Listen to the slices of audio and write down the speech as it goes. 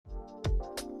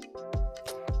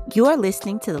You are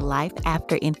listening to the Life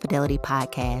After Infidelity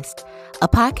podcast, a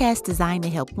podcast designed to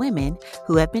help women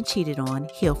who have been cheated on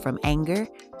heal from anger,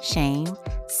 shame,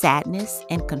 sadness,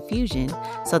 and confusion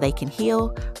so they can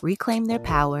heal, reclaim their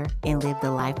power, and live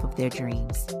the life of their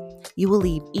dreams. You will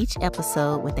leave each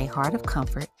episode with a heart of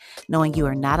comfort, knowing you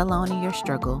are not alone in your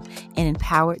struggle and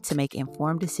empowered to make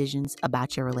informed decisions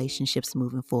about your relationships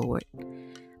moving forward.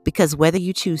 Because whether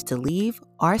you choose to leave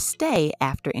or stay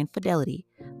after infidelity,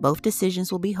 both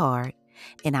decisions will be hard,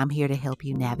 and I'm here to help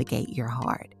you navigate your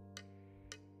heart.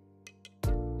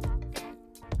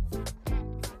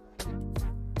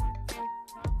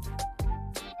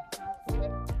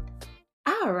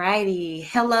 Alrighty.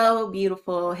 Hello,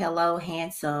 beautiful. Hello,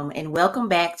 handsome. And welcome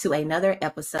back to another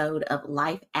episode of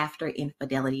Life After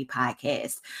Infidelity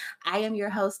podcast. I am your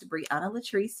host, Brianna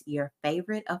Latrice, your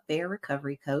favorite affair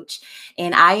recovery coach.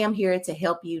 And I am here to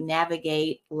help you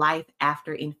navigate life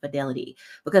after infidelity.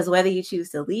 Because whether you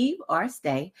choose to leave or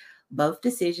stay, both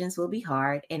decisions will be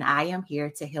hard, and I am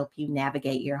here to help you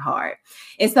navigate your heart.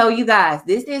 And so, you guys,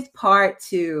 this is part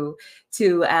two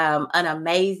to an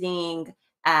amazing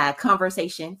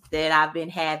conversation that I've been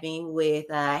having with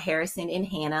Harrison and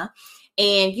Hannah.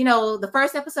 And, you know, the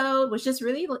first episode was just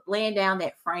really laying down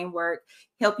that framework,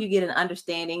 help you get an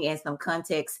understanding and some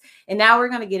context. And now we're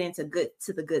going to get into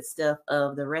the good stuff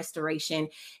of the restoration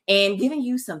and giving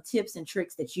you some tips and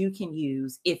tricks that you can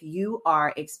use if you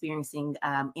are experiencing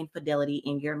infidelity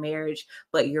in your marriage,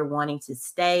 but you're wanting to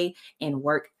stay and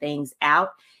work things out.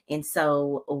 And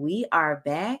so we are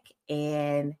back,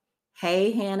 and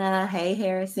hey, Hannah. Hey,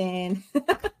 Harrison.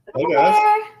 Hey,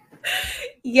 guys.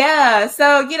 Yeah.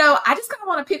 So, you know, I just kind of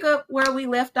want to pick up where we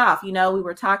left off. You know, we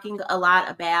were talking a lot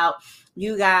about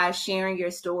you guys sharing your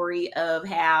story of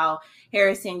how,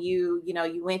 Harrison, you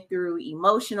went through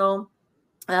emotional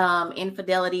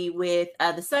infidelity with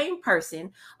the same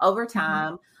person over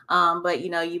time. But, you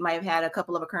know, you might have had a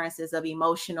couple of occurrences of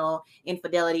emotional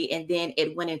infidelity and then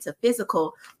it went into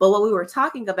physical. But what we were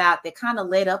talking about that kind of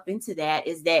led up into that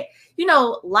is that, you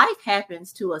know, life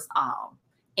happens to us all.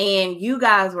 And you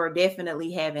guys were definitely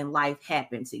having life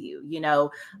happen to you. You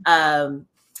know,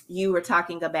 you were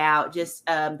talking about just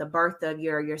the birth of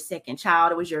your second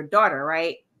child. It was your daughter,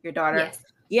 right? Your daughter. Yes.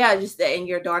 Yeah, just and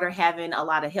your daughter having a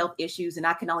lot of health issues. And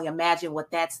I can only imagine what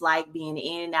that's like being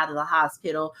in and out of the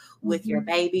hospital with your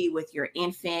baby, with your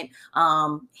infant.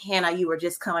 Hannah, you were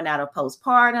just coming out of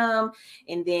postpartum.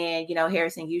 And then, you know,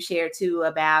 Harrison, you shared too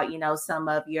about, you know, some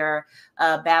of your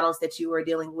battles that you were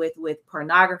dealing with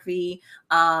pornography.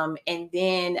 And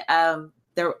then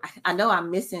I know I'm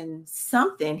missing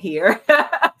something here,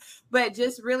 but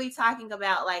just really talking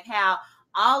about like how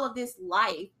all of this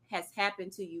life has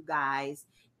happened to you guys.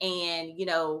 And, you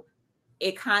know,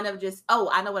 it kind of just,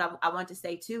 I know what I want to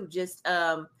say too. Just,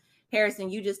 Harrison,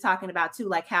 you just talking about too,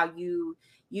 like how you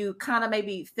kind of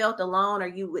maybe felt alone, or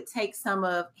you would take some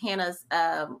of Hannah's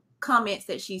comments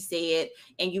that she said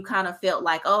and you kind of felt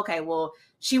like, okay, well,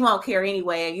 she won't care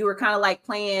anyway. And you were kind of like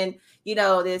playing, you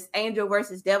know, this angel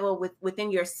versus devil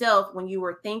within yourself when you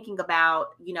were thinking about,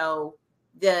 you know,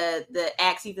 the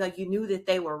acts, even though you knew that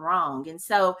they were wrong. And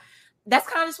so that's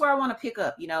kind of just where I want to pick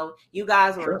up. You know, you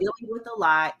guys were dealing with a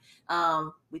lot.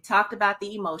 We talked about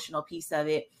the emotional piece of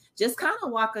it. Just kind of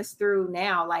walk us through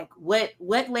now, like what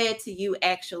led to you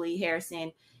actually,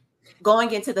 Harrison,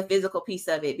 going into the physical piece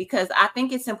of it, because I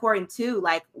think it's important too,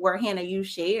 like where Hannah, you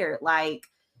shared, like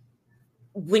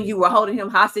when you were holding him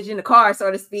hostage in the car,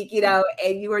 so to speak, you know,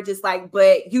 and you were just like,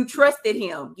 but you trusted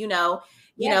him, you know,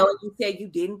 you said you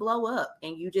didn't blow up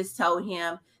and you just told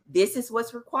him, this is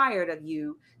what's required of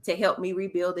you to help me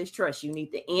rebuild this trust. You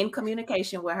need to end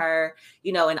communication with her,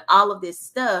 you know, and all of this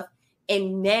stuff.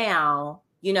 And now,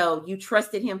 you know, you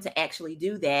trusted him to actually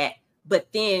do that, but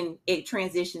then it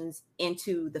transitions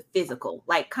into the physical.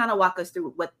 Like, kind of walk us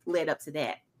through what led up to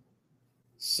that.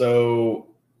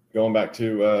 So going back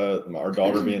to our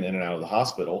daughter being in and out of the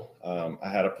hospital, I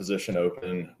had a position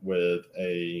open with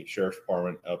a sheriff's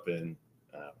department up in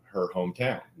her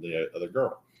hometown, the other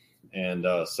girl. And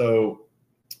so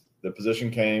the position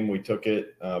came, we took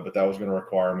it, but that was going to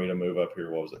require me to move up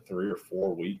here. What was it, 3 or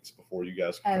 4 weeks before you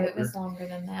guys could come it was here? Longer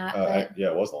than that. Yeah,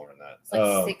 it was longer than that. It's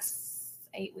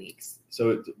like 6-8 weeks. So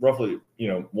it's roughly, you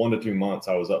know, 1 to 2 months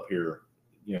I was up here,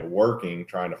 you know, working,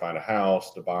 trying to find a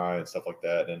house to buy and stuff like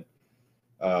that. And,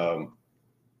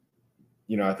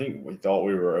 you know, I think we thought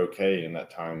we were okay in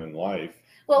that time in life.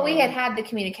 Well, we had the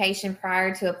communication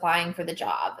prior to applying for the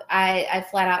job. I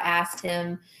flat out asked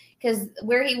him, because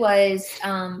where he was,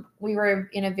 we were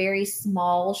in a very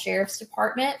small sheriff's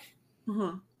department,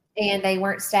 and they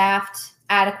weren't staffed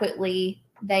adequately.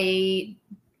 They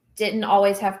didn't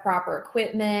always have proper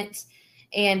equipment.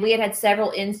 And we had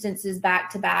several instances back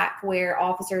to back where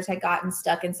officers had gotten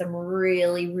stuck in some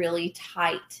really, really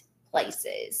tight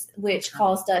places, which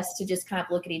caused us to just kind of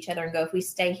look at each other and go, if we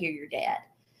stay here, you're dead.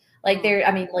 Like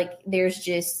there's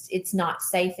just, it's not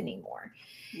safe anymore.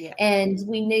 Yeah. And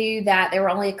we knew that there were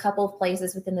only a couple of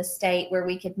places within the state where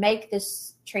we could make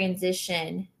this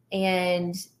transition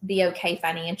and be okay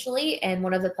financially. And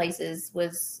one of the places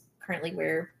was currently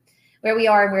where we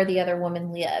are and where the other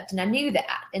woman lived. And I knew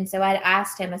that. And so I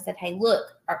asked him, I said, hey,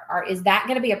 look, is that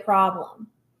going to be a problem?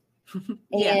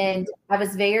 Yeah. And I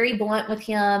was very blunt with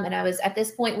him. And I was, at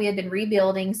this point, we had been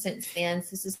rebuilding since then.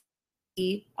 So this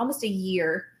is almost a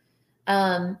year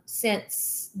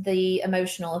since the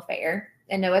emotional affair,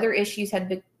 and no other issues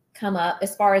had come up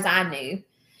as far as I knew.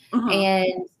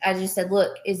 And I just said,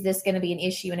 look, is this going to be an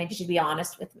issue? And I need you to be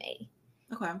honest with me.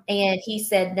 Okay. And he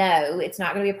said, no, it's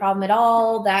not going to be a problem at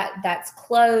all. That's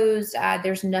closed.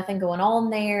 There's nothing going on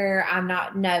there.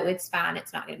 No, it's fine.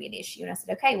 It's not going to be an issue. And I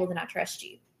said, okay, well then I trust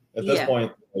you. At this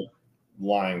point, like,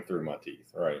 lying through my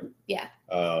teeth, right? Yeah.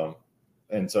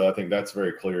 And so I think that's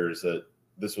very clear, is that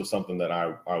this was something that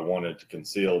I wanted to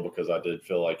conceal because I did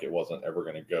feel like it wasn't ever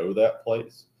going to go that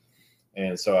place.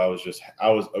 And so I was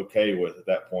okay with, at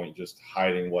that point, just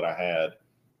hiding what I had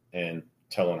and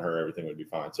telling her everything would be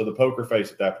fine. So the poker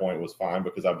face at that point was fine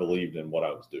because I believed in what I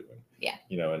was doing. Yeah.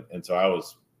 You know, and so I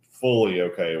was fully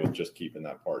okay with just keeping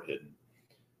that part hidden.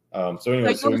 So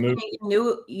anyway, so we moved.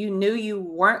 You knew you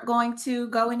weren't going to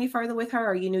go any further with her,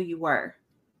 or you knew you were?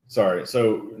 Sorry.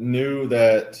 So knew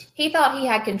that he thought he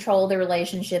had control of the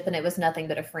relationship and it was nothing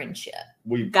but a friendship.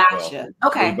 Gotcha.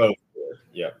 Okay. We both did.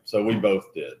 Yeah. So we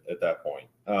both did at that point.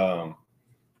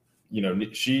 You know,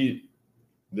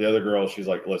 the other girl, she's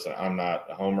like, listen, I'm not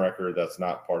a homewrecker. That's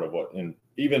not part of what, and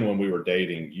even when we were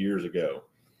dating years ago,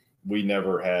 we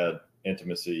never had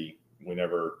intimacy. We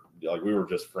never, like, we were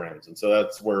just friends. And so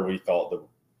that's where we thought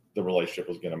the relationship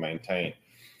was going to maintain.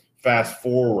 Fast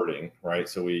forwarding, right?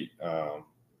 So we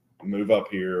move up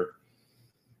here,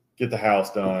 get the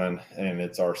house done, and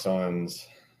it's our son's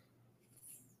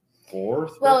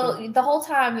fourth. Well, the whole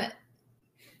time,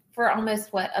 for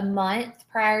almost a month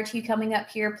prior to you coming up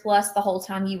here, plus the whole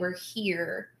time you were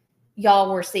here,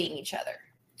 y'all were seeing each other.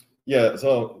 Yeah.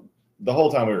 So the whole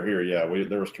time we were here,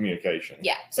 there was communication.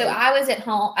 Yeah. So I was at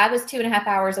home. I was 2.5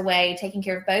 hours away, taking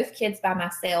care of both kids by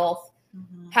myself,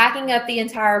 packing up the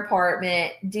entire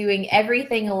apartment, doing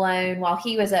everything alone while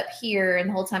he was up here. And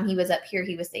the whole time he was up here,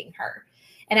 he was seeing her.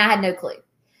 And I had no clue.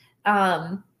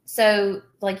 So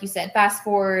like you said, fast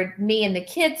forward, me and the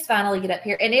kids finally get up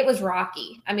here, and it was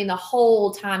rocky. I mean, the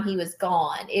whole time he was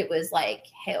gone, it was like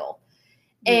hell.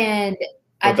 Yeah. And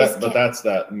that's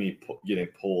me getting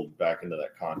pulled back into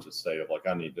that conscious state of like,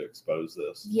 I need to expose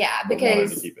this. Yeah,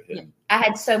 because I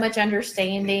had so much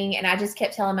understanding, and I just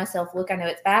kept telling myself, look, I know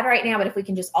it's bad right now, but if we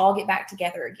can just all get back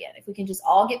together again, if we can just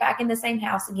all get back in the same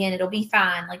house again, it'll be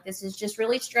fine. Like, this is just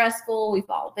really stressful. We've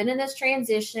all been in this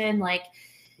transition. Like,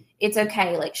 it's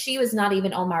okay. Like, she was not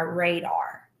even on my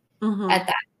radar at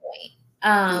that point.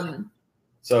 I'm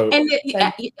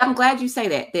glad you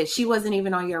say that she wasn't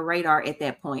even on your radar at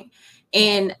that point.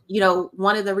 And, you know,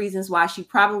 one of the reasons why she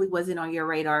probably wasn't on your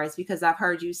radar is because I've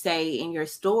heard you say in your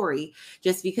story,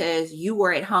 just because you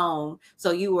were at home. So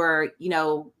you were, you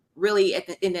know, really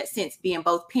in that sense, being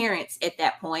both parents at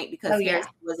that point, because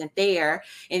Harrison wasn't there.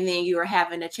 And then you were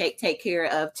having to take care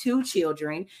of 2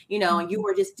 children, you know, and you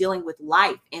were just dealing with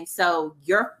life. And so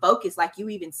your focus, like you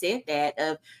even said that,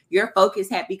 of your focus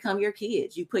had become your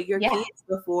kids. You put your kids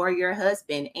before your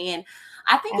husband. And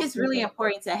I think it's really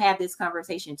important to have this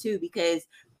conversation too, because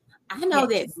I know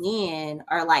that men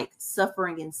are like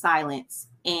suffering in silence,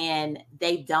 and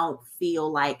they don't feel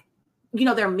like, you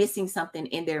know, they're missing something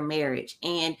in their marriage.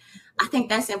 And I think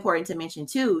that's important to mention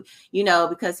too, you know,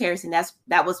 because Harrison,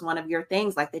 that was one of your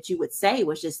things, like, that you would say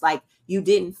was just like, you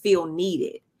didn't feel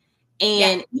needed.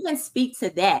 And even speak to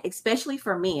that, especially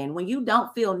for men, when you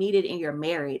don't feel needed in your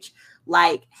marriage,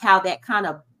 like how that kind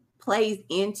of plays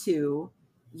into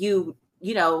you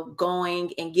know,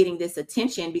 going and getting this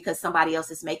attention because somebody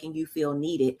else is making you feel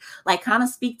needed. Like, kind of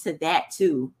speak to that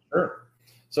too. Sure.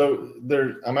 So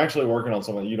I'm actually working on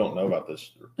something. You don't know about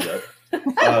this yet.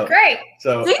 Great.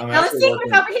 So I'm actually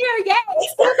working over here. Yay.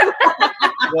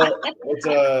 Well,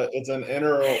 it's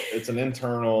an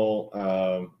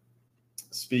internal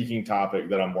speaking topic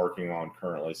that I'm working on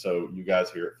currently. So you guys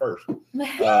hear it first.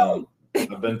 I've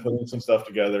been putting some stuff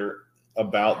together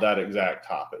about that exact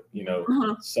topic, you know,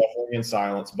 suffering in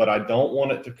silence, but I don't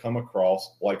want it to come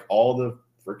across like all the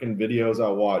freaking videos I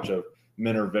watch of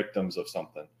men are victims of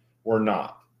something. We're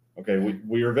not. Okay,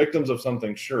 we are victims of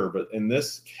something, sure, but in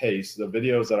this case, the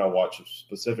videos that I watch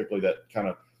specifically that kind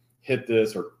of hit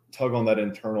this or tug on that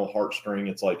internal heartstring,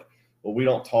 it's like, well, we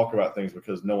don't talk about things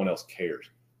because no one else cares.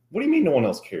 What do you mean no one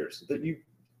else cares?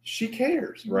 She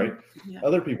cares, right? Yeah.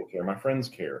 Other people care. My friends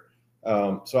care.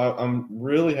 So I'm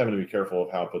really having to be careful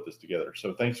of how I put this together.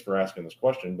 So thanks for asking this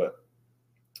question, but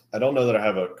I don't know that I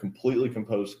have a completely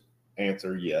composed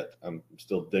answer yet. I'm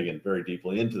still digging very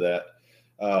deeply into that.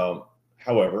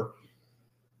 However,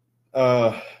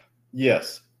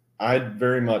 yes, I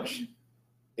very much,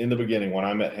 in the beginning when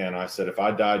I met Hannah, I said, if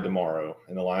I died tomorrow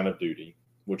in the line of duty,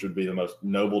 which would be the most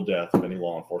noble death of any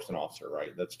law enforcement officer,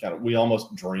 right? That's kind of, we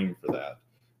almost dream for that.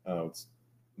 It's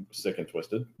sick and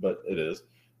twisted, but it is.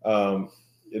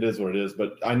 It is what it is.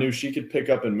 But I knew she could pick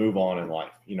up and move on in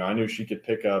life. I knew she could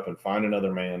pick up and find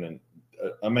another man, and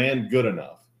a man good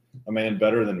enough, a man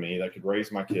better than me that could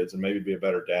raise my kids and maybe be a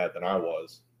better dad than I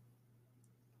was.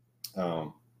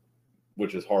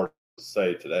 Which is hard to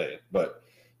say today, but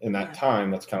in that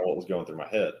time, that's kind of what was going through my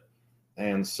head.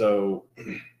 And so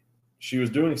she was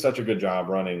doing such a good job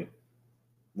running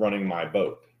my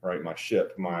boat, right? My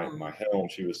ship, my helm.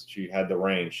 She had the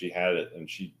reins, she had it, and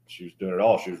she was doing it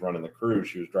all. She was running the crew,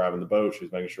 she was driving the boat, she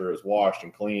was making sure it was washed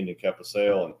and cleaned and kept a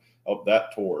sail, and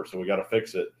that tore, so we got to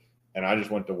fix it. And I just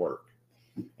went to work.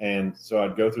 And so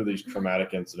I'd go through these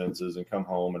traumatic incidences and come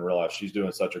home and realize she's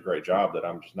doing such a great job that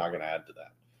I'm just not going to add to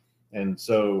that. And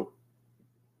so,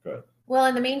 go ahead. Well,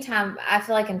 in the meantime, I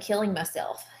feel like I'm killing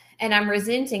myself, and I'm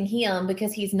resenting him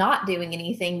because he's not doing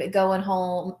anything but going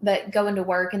to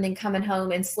work and then coming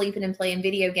home and sleeping and playing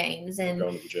video games and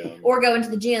going to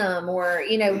the gym or,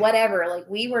 whatever. Like,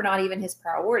 we were not even his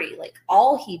priority. Like,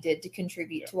 all he did to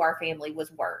contribute to our family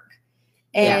was work.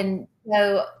 And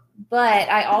so, but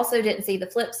I also didn't see the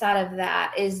flip side of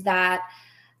that is that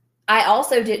I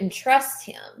also didn't trust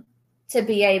him to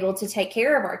be able to take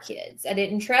care of our kids. I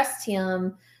didn't trust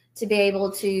him to be able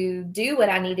to do what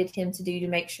I needed him to do to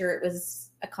make sure it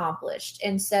was accomplished.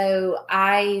 And so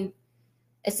I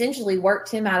essentially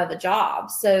worked him out of the job.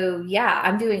 So yeah,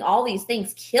 I'm doing all these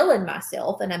things, killing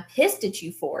myself, and I'm pissed at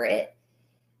you for it.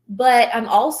 But I'm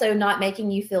also not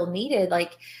making you feel needed.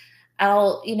 Like,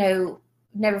 I'll,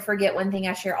 never forget one thing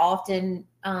I share often.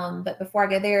 But before I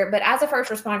go there, but as a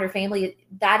first responder family,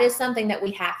 that is something that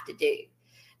we have to do.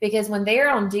 Because when they're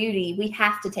on duty, we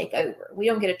have to take over. We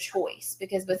don't get a choice,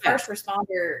 because with first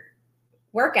responder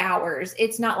work hours,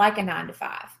 it's not like a 9 to 5.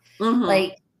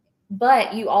 Mm-hmm.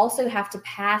 But you also have to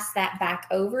pass that back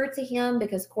over to him,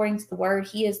 because according to the word,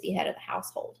 he is the head of the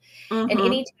household. Mm-hmm. And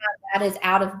anytime that is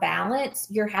out of balance,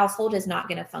 your household is not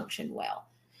going to function well.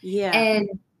 Yeah.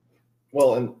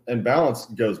 And balance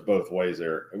goes both ways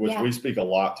there, which we speak a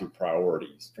lot to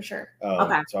priorities. For sure.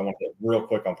 Okay. So I want to get real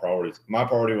quick on priorities. My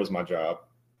priority was my job.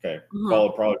 Okay. Mm-hmm.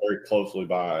 Followed probably very closely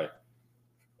by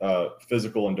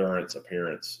physical endurance,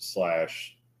 appearance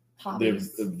 /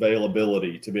 hobbies. The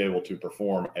availability to be able to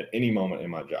perform at any moment in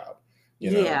my job.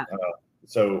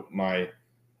 So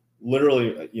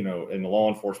literally, in the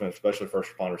law enforcement, especially first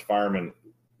responders, firemen,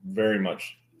 very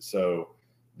much so,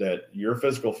 that your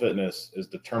physical fitness is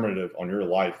determinative on your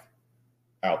life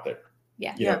out there.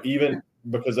 Yeah. Even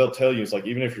because they'll tell you, it's like,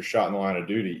 even if you're shot in the line of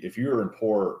duty, if you're in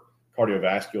poor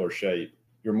cardiovascular shape,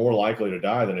 you're more likely to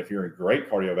die than if you're in great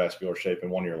cardiovascular shape and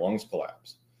one of your lungs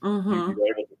collapse. Mm-hmm. You're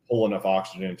able to pull enough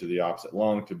oxygen into the opposite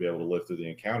lung to be able to live through the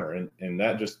encounter. And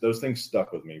that those things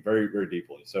stuck with me very, very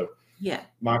deeply. So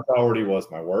my priority was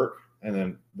my work. And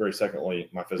then very secondly,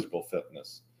 my physical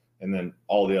fitness. And then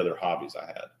all the other hobbies I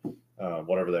had,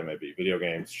 whatever they may be, video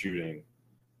games, shooting,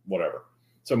 whatever.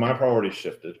 So my priorities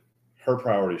shifted. Her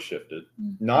priorities shifted,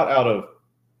 not out of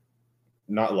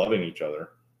not loving each other,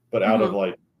 but out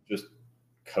of just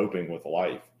coping with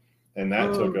life. And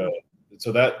that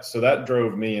so that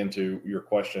drove me into your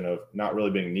question of not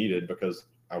really being needed, because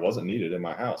I wasn't needed in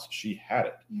my house. She had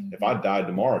it. Mm-hmm. If I died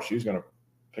tomorrow, she was going to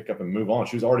pick up and move on.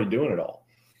 She was already doing it all.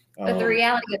 But the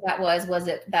reality of that was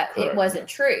it that correct. It wasn't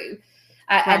true.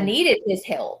 I needed his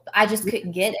help. I just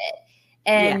couldn't get it.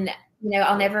 And,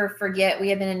 I'll never forget, we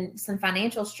had been in some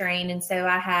financial strain. And so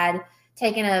I had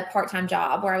taken a part-time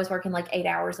job where I was working like 8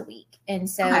 hours a week. And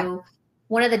so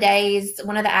one of the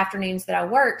afternoons that I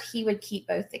worked, he would keep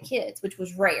both the kids, which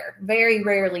was rare. Very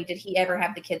rarely did he ever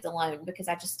have the kids alone, because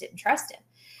I just didn't trust him.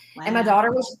 Wow. And my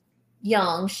daughter was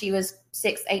young. She was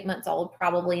 6-8 months old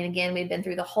probably. And again, we'd been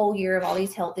through the whole year of all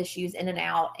these health issues in and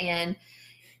out. And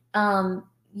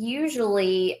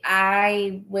usually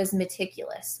I was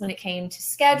meticulous when it came to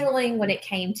scheduling, when it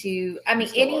came to, I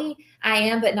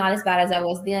am, but not as bad as I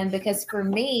was then, because for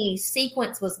me,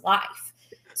 sequence was life.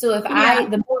 So if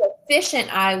the more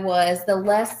efficient I was,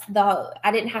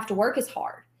 I didn't have to work as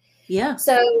hard. Yeah.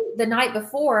 So the night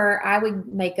before, I would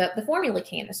make up the formula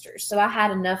canisters. So I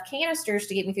had enough canisters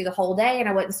to get me through the whole day, and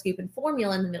I wasn't scooping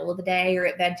formula in the middle of the day or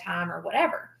at bedtime or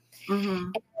whatever.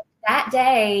 Mm-hmm. That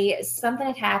day, something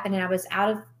had happened, and I was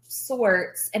out of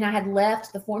sorts, and I had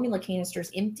left the formula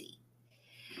canisters empty.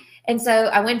 And so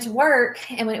I went to work,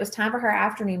 and when it was time for her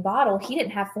afternoon bottle, he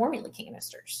didn't have formula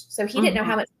canisters. So he didn't know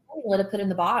how much formula to put in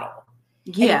the bottle.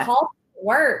 Yeah. And he called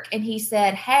work, and he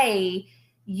said, hey,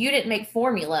 you didn't make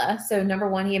formula. So number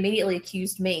one, he immediately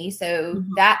accused me. So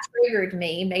that triggered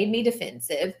me, made me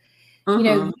defensive. You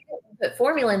know, you didn't put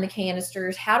formula in the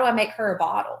canisters. How do I make her a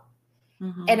bottle?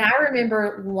 And I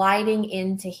remember lighting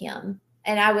into him.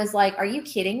 And I was like, are you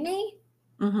kidding me?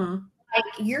 Like,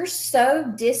 you're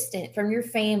so distant from your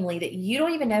family that you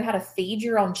don't even know how to feed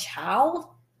your own child.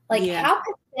 Like, how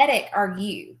pathetic are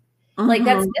you? Like,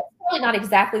 that's probably not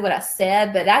exactly what I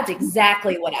said, but that's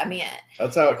exactly what I meant.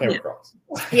 That's how it came across.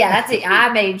 Yeah, that's it.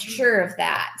 I made sure of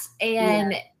that.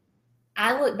 And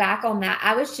I look back on that.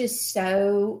 I was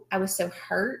so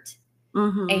hurt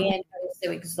and I was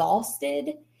so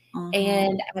exhausted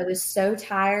and I was so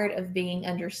tired of being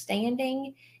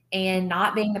understanding and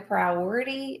not being the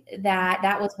priority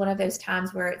that was one of those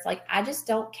times where it's like, I just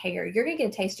don't care. You're going to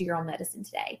get a taste of your own medicine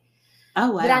today.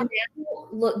 Oh, wow. But I now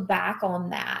look back on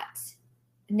that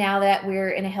now that we're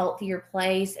in a healthier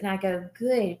place and I go,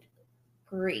 good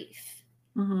grief.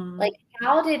 Like,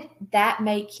 how did that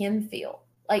make him feel?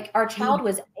 Like, our child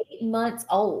was 8 months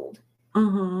old.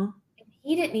 And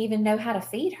he didn't even know how to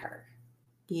feed her.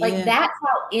 Like, that's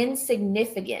how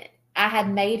insignificant I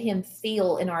had made him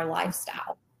feel in our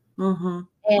lifestyle. And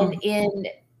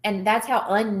that's how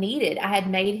unneeded I had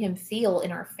made him feel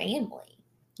in our family.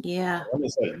 Yeah. Let me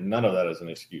say, none of that is an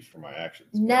excuse for my actions.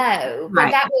 No,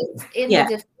 but that was in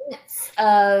the defense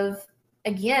of,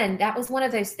 again, that was one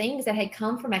of those things that had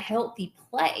come from a healthy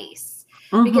place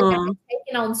because I had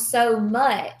taken on so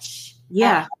much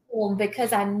at home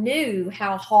because I knew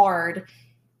how hard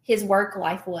his work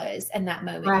life was in that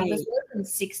moment. He was working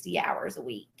 60 hours a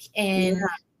week. And,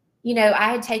 you know, I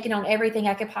had taken on everything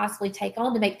I could possibly take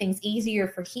on to make things easier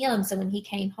for him. So when he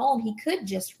came home, he could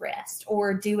just rest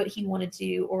or do what he wanted to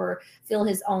do or fill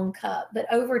his own cup. But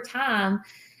over time,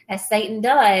 as Satan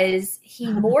does, he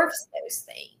morphs those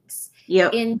things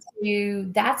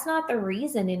into that's not the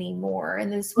reason anymore.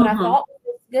 And this what I thought was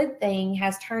this good thing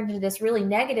has turned into this really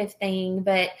negative thing.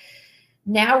 But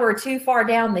now we're too far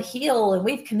down the hill and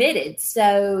we've committed.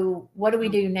 So what do we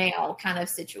do now kind of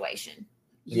situation?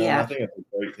 You know, I think it's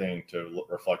a great thing to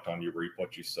reflect on. You reap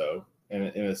what you sow. And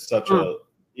it's such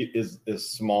it is as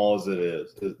small as it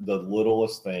is, the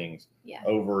littlest things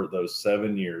over those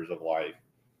 7 years of life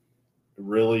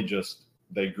really just,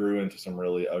 they grew into some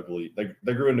really ugly,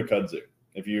 they grew into kudzu.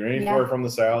 If you're anywhere from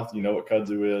the South, you know what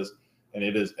kudzu is. And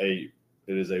it is a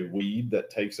weed that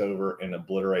takes over and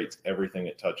obliterates everything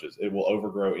it touches. It will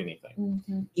overgrow anything.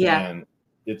 And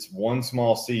it's one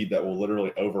small seed that will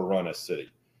literally overrun a city.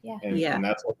 And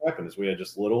that's what happened is we had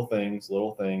just little things,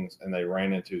 and they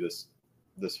ran into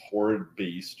this horrid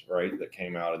beast, right, that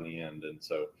came out in the end. And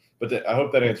so, but I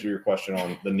hope that answered your question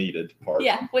on the needed part.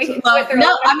 Yeah.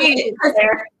 No, I mean,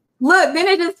 look, then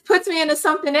it just puts me into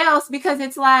something else because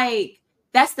it's like,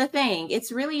 that's the thing.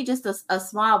 It's really just a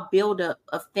small buildup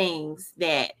of things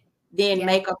that then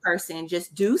make a person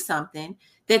just do something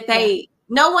that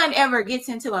no one ever gets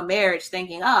into a marriage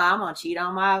thinking, oh, I'm going to cheat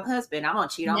on my husband. I'm going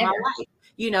to cheat on my wife,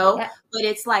 you know, but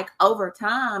it's like over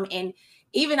time. And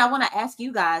even I want to ask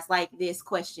you guys like this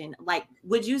question, like,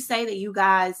 would you say that you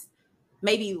guys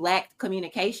maybe lacked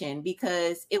communication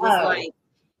because it was like,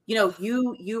 you know,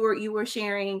 you were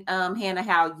sharing, Hannah,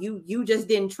 how you just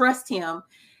didn't trust him,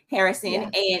 Harrison,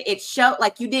 and it showed,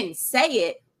 like, you didn't say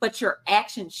it, but your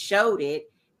actions showed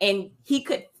it, and he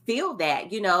could feel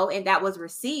that, you know, and that was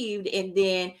received. And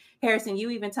then Harrison, you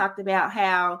even talked about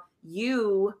how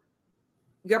your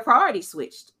priorities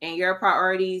switched, and your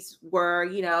priorities were,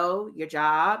 you know, your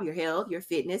job, your health, your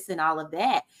fitness, and all of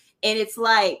that. And it's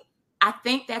like, I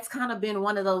think that's kind of been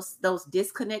one of those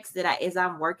disconnects that as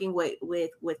I'm working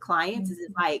with clients, is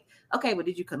it's like, okay, well,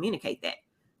 did you communicate that?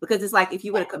 Because it's like, if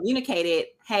you would have communicated,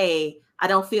 hey, I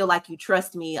don't feel like you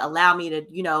trust me, allow me to,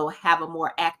 you know, have a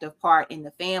more active part in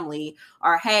the family,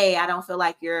 or, hey, I don't feel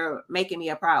like you're making me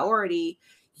a priority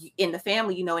in the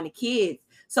family, you know, and the kids.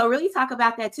 So really talk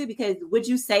about that too, because would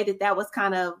you say that was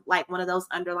kind of like one of those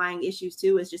underlying issues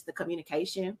too, is just the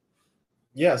communication?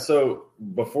 Yeah. So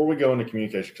before we go into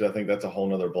communication, because I think that's a whole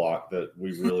nother block that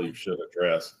we really should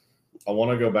address, I want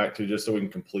to go back to, just so we can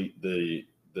complete the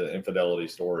infidelity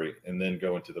story and then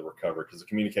go into the recovery, because the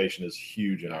communication is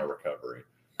huge in our recovery.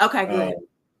 Okay, good.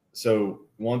 So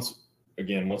once we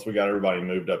got everybody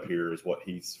moved up here, is what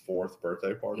Heath's 4th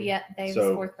birthday party. Yeah, Dave's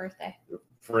So 4th birthday.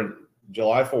 For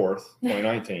July 4th,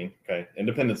 2019, okay,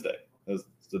 Independence Day. That's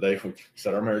the day we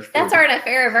set our marriage free. That's our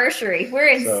affair anniversary. We're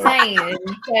insane.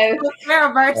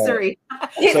 Anniversary.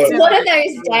 It's one of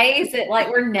those days that like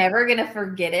we're never gonna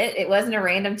forget it. It wasn't a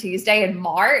random Tuesday in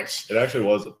March. It actually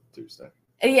was a Tuesday.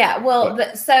 Yeah,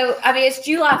 well, so I mean, it's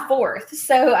July 4th.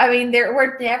 So I mean,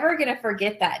 we're never gonna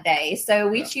forget that day. So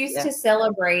we choose to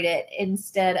celebrate it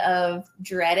instead of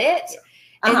dread it.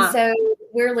 Yeah. And so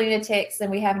we're lunatics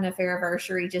and we have an affair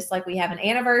anniversary just like we have an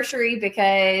anniversary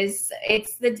because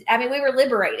we were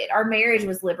liberated. Our marriage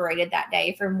was liberated that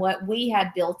day from what we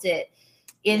had built it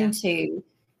into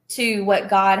to what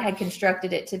God had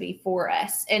constructed it to be for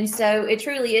us. And so it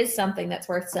truly is something that's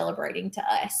worth celebrating to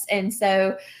us. And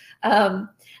so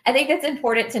I think that's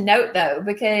important to note though,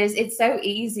 because it's so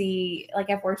easy. Like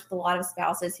I've worked with a lot of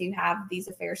spouses who have these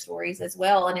affair stories as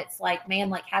well. And it's like, man,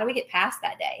 like how do we get past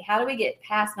that day? How do we get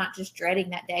past not just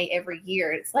dreading that day every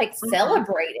year? It's like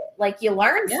celebrate it. Like you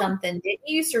learned something, didn't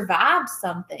you? Survived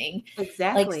something.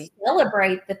 Exactly. Like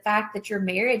celebrate the fact that your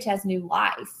marriage has new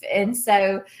life. And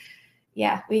so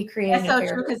we create. That's so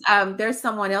true because there's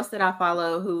someone else that I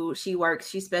follow who she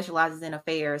specializes in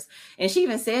affairs, and she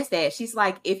even says that she's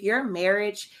like, if your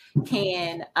marriage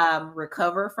can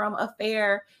recover from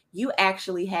affair, you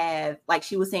actually have, like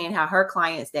she was saying, how her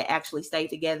clients that actually stay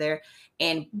together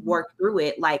and work through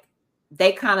it, like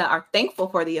they kind of are thankful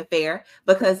for the affair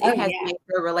because it has made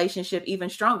their relationship even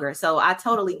stronger. So I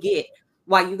totally get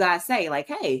why you guys say like,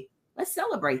 hey, let's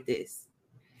celebrate this.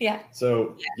 Yeah.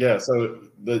 So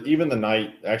even the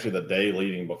night, actually the day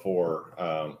leading before,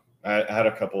 I had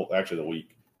a couple, actually the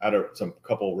week, I had some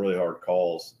couple really hard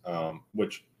calls,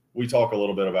 which we talk a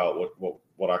little bit about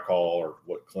what I call, or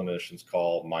what clinicians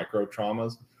call, micro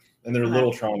traumas, and they're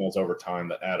little traumas over time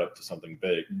that add up to something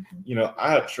big. You know,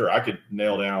 I could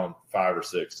nail down 5 or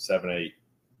 6, 7, 8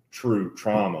 true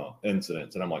trauma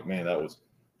incidents, and I'm like, man, that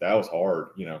was hard,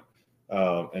 you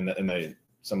know, and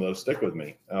some of those stick with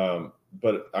me.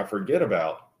 But I forget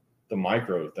about the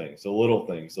micro things, the little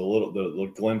things,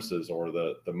 the glimpses or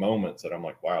the moments that I'm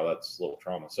like, wow, that's little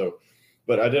trauma. So,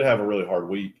 but I did have a really hard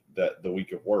week, that the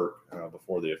week of work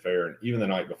before the affair, and even the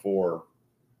night before,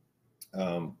 you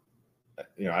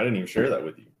know, I didn't even share that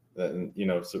with you,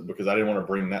 because I didn't want to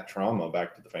bring that trauma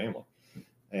back to the family.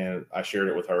 And I shared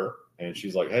it with her, and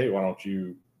she's like, hey, why don't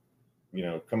you,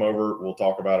 come over, we'll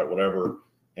talk about it, whatever.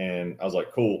 And I was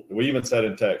like, cool. We even said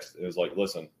in text, it was like,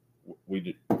 listen,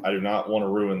 I do not want to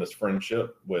ruin this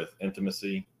friendship with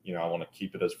intimacy. I want to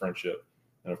keep it as friendship.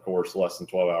 And of course, less than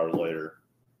 12 hours later,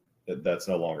 that's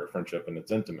no longer friendship and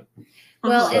it's intimate.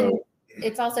 Well, and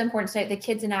it's also important to note the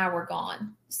kids and I were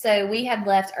gone. So we had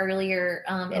left earlier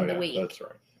in the week. That's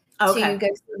right. To go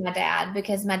see my dad,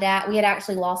 because we had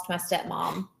actually lost my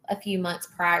stepmom a few months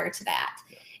prior to that.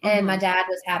 And my dad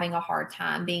was having a hard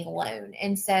time being alone.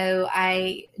 And so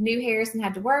I knew Harrison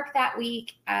had to work that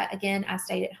week. Again, I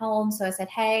stayed at home. So I said,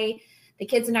 hey, the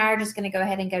kids and I are just going to go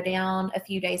ahead and go down a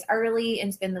few days early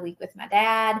and spend the week with my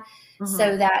dad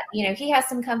so that, he has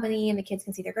some company and the kids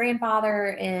can see their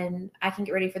grandfather and I can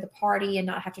get ready for the party and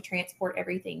not have to transport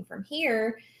everything from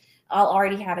here. I'll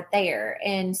already have it there.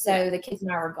 And so the kids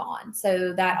and I were gone.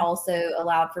 So that also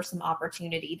allowed for some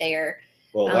opportunity there.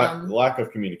 Well, lack of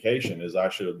communication is, I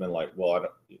should have been like, well,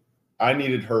 I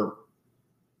needed her,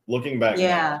 looking back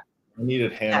now, I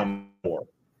needed Hannah more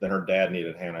than her dad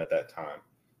needed Hannah at that time.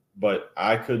 But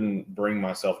I couldn't bring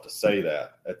myself to say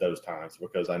that at those times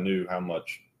because I knew how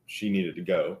much she needed to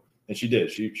go. And she did.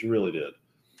 She really did.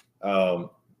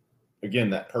 Again,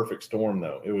 that perfect storm,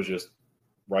 though. It was just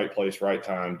right place, right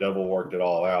time. Devil worked it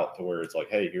all out to where it's like,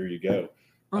 hey, here you go.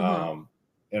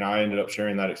 And I ended up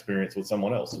sharing that experience with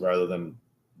someone else rather than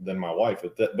my wife.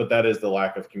 But that is the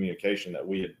lack of communication that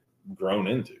we had grown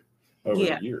into over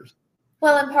the years.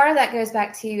 Well, and part of that goes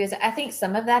back to is I think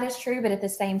some of that is true, but at the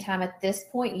same time, at this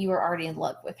point, you were already in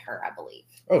love with her, I believe.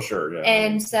 Oh, sure, yeah.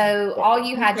 And so all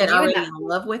you had to do already in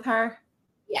love with her.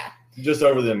 Yeah. Just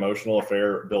over the emotional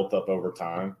affair built up over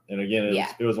time. And again,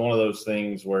 it was one of those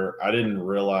things where I didn't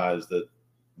realize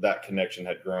that connection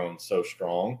had grown so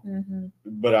strong,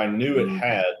 but I knew it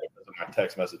had because of my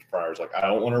text message prior. It's like, I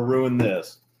don't want to ruin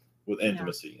this with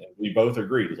intimacy. And we both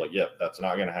agreed. It's like, that's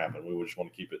not going to happen. We just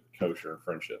want to keep it kosher and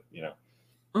friendship,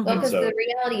 Well, because the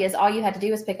reality is all you had to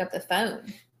do was pick up the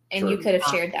phone and you could have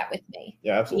shared that with me.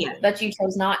 Yeah, absolutely. Yeah, but you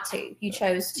chose not to. You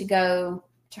chose to go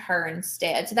to her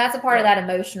instead. So that's a part of that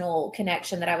emotional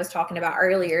connection that I was talking about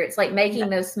earlier. It's like making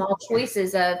those small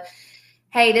choices of,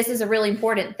 hey, this is a really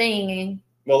important thing.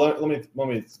 Well, let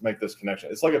me make this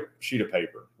connection. It's like a sheet of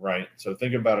paper, right? So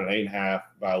think about an 8.5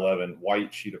 by 11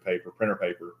 white sheet of paper, printer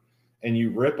paper, and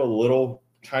you rip a little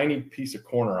tiny piece of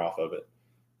corner off of it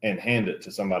and hand it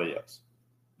to somebody else.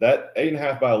 That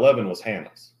 8.5 by 11 was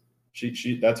Hannah's.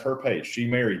 She that's her page. She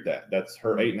married that. That's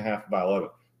her 8.5 by 11.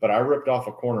 But I ripped off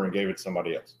a corner and gave it to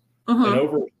somebody else. Mm-hmm. And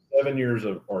over 7 years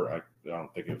of, or I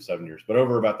don't think it was 7 years, but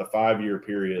over about the 5-year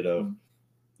period of,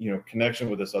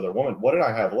 connection with this other woman, what did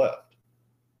I have left?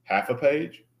 Half a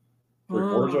page,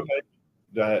 3/4 of a page.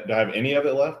 Do I have any of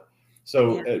it left?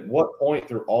 So at what point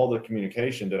through all the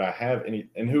communication did I have any,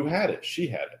 and who had it? She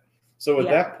had it. So at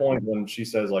that point, when she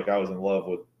says like I was in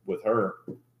love with her,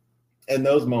 in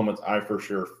those moments, I for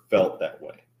sure felt that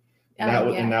way. And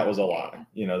that was a lie.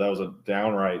 That was a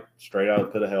downright straight out of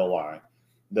the pit of hell lie.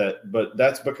 But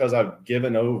that's because I've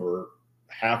given over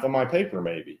half of my paper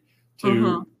maybe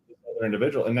to this other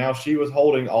individual. And now she was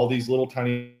holding all these little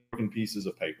tiny pieces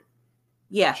of paper.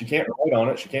 Yeah. She can't write on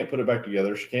it. She can't put it back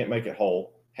together. She can't make it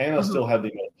whole. Hannah still had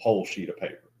the whole sheet of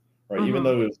paper, right? Even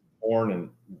though it was torn and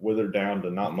withered down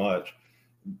to not much,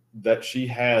 that she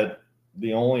had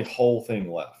the only whole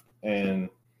thing left. And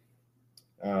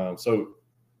so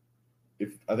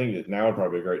I think that now would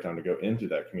probably be a great time to go into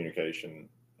that communication.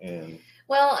 And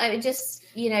well, I just,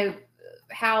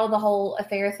 how the whole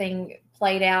affair thing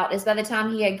played out is by the time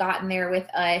he had gotten there with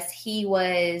us, he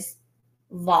was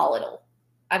volatile.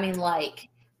 I mean, like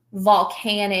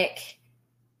volcanic,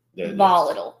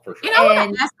 volatile. For sure. And I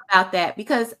want to ask about that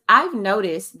because I've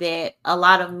noticed that a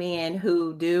lot of men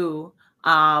who do,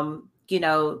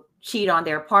 cheat on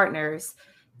their partners,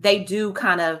 they do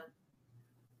kind of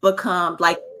become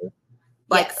like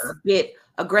a bit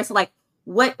aggressive. Like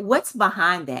what's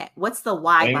behind that? What's the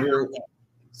why anger, behind that?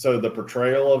 So the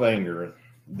portrayal of anger,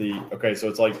 so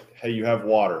it's like, hey, you have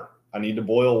water. I need to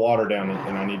boil water down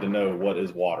and I need to know what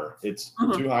is water. It's 2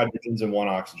 hydrogens and 1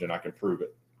 oxygen. I can prove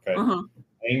it. Okay.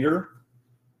 Anger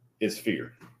is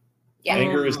fear. Yeah.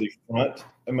 Anger is the front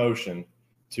emotion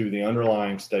to the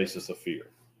underlying stasis of fear.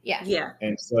 Yeah. Yeah.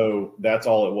 And so that's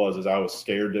all it was, is I was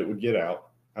scared that it would get out.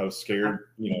 I was scared,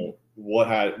 what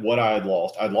I had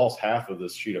lost. I'd lost half of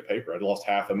this sheet of paper. I'd lost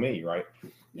half of me, right,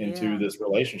 into this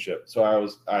relationship. So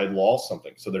I had lost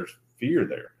something. So there's fear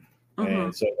there.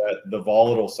 And so that the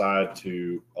volatile side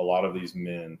to a lot of these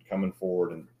men coming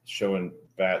forward and showing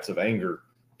bats of anger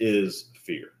is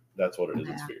fear. That's what it is.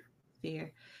 It's fear.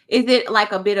 Fear. Is it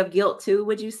like a bit of guilt too,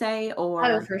 would you say? Or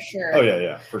oh, for sure. Oh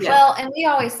yeah, for sure. Well, and we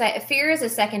always say fear is a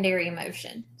secondary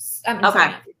emotion.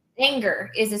 Sorry,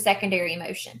 anger is a secondary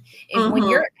emotion. When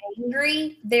you're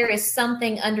angry, there is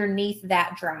something underneath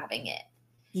that driving it.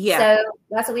 Yeah. So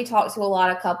that's what we talk to a lot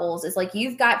of couples is like,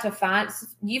 you've got to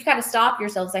stop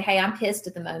yourself and say, hey, I'm pissed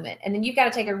at the moment. And then you've got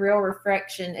to take a real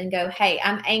reflection and go, hey,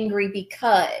 I'm angry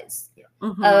because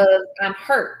I'm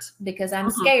hurt, because I'm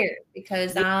scared,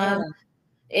 because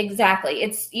exactly.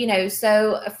 It's,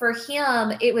 so for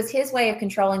him, it was his way of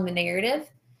controlling the narrative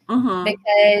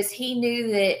because he knew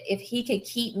that if he could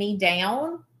keep me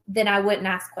down, then I wouldn't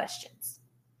ask questions.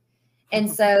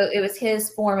 And so it was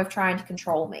his form of trying to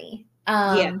control me.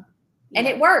 And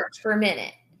it worked for a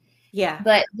minute. Yeah.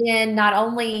 But then not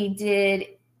only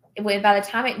by the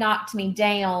time it knocked me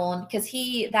down, because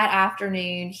that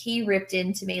afternoon, he ripped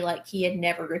into me like he had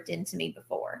never ripped into me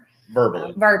before.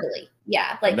 Verbally.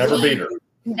 Yeah. Like never beat her.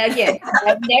 Again,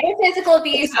 never physical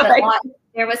abuse, but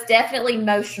there was definitely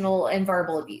emotional and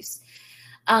verbal abuse.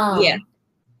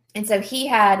 And so he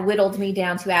had whittled me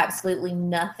down to absolutely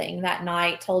nothing that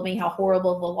night, told me how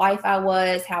horrible of a wife I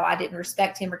was, how I didn't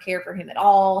respect him or care for him at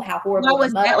all, how horrible. What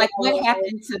was that? Like, what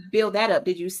happened to build that up?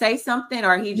 Did you say something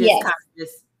or he just kind of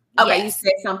just, okay, you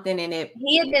said something and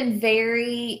he had been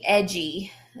very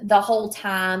edgy the whole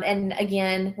time. And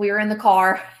again, we were in the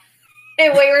car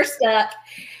and we were stuck.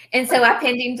 And so I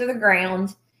pinned him to the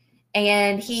ground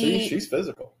and she's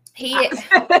physical. He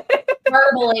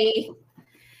verbally.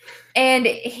 And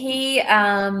he,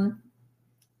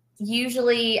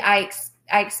 usually I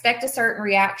expect a certain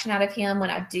reaction out of him when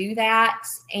I do that.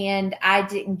 And I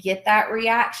didn't get that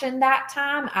reaction that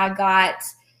time. I got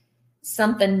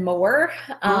something more.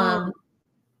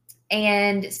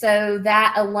 And so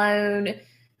that alone,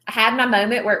 I had my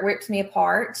moment where it ripped me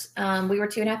apart. We were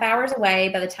 2.5 hours away.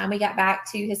 By the time we got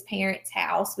back to his parents'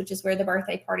 house, which is where the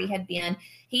birthday party had been,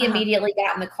 he immediately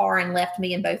got in the car and left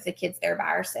me and both the kids there by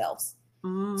ourselves.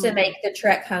 To make the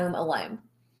trek home alone.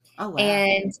 Oh, wow.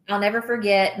 And I'll never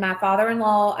forget my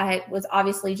father-in-law. I was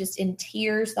obviously just in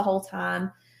tears the whole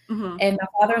time. And my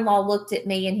father-in-law looked at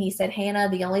me and he said, Hannah,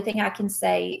 the only thing I can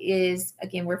say is,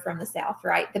 again, we're from the South,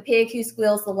 right? The pig who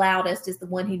squeals the loudest is the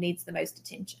one who needs the most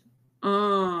attention.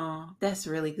 That's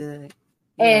really good.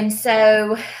 And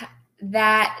so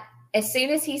that, as soon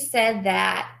as he said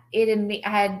that,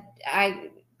 I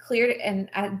cleared it and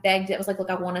I begged it. I was like, look,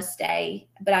 I want to stay,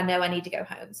 but I know I need to go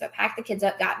home. So I packed the kids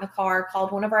up, got in the car,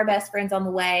 called one of our best friends on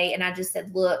the way. And I just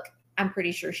said, look, I'm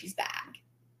pretty sure she's back.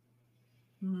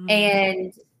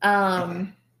 And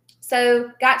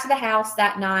so got to the house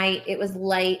that night. It was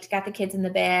late, got the kids in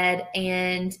the bed.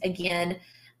 And again,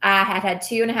 I had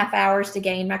 2.5 hours to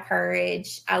gain my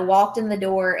courage. I walked in the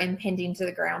door and pinned him to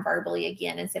the ground verbally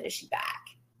again and said, is she back?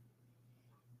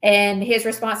 And his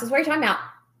response was, what are you talking about?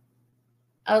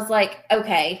 I was like,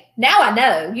 okay, now I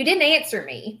know. You didn't answer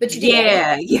me, but you did.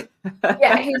 Yeah. He's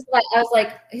like,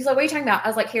 what are you talking about? I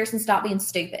was like, Harrison, stop being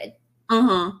stupid.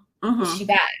 Is she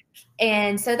back?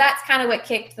 And so that's kind of what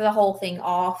kicked the whole thing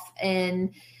off.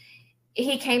 And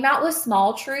he came out with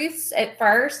small truths at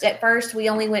first. At first, we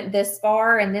only went this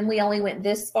far, and then we only went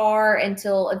this far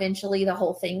until eventually the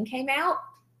whole thing came out.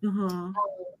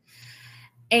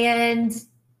 And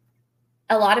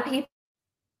a lot of people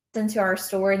listen to our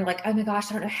story and like, oh my gosh,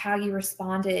 I don't know how you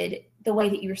responded the way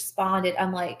that you responded.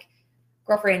 I'm like,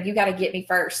 girlfriend, you got to get me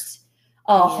first.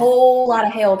 A whole lot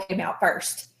of hell came out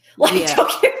first. Like,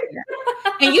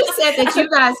 and you said that you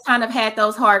guys kind of had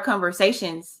those hard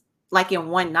conversations like in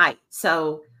one night.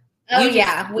 So we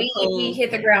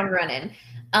hit the ground running.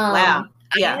 Wow.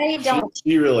 Yeah.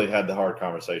 She really had the hard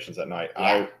conversations at night.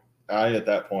 I at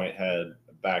that point I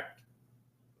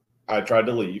tried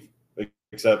to leave,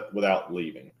 except without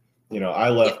leaving. I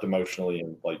left emotionally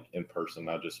and like in person.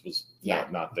 I just was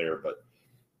not there. But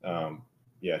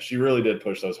she really did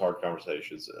push those hard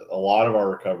conversations. A lot of our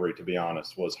recovery, to be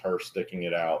honest, was her sticking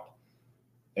it out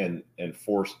and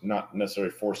not necessarily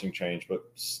forcing change, but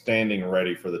standing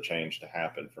ready for the change to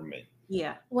happen for me.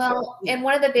 Yeah. Well, and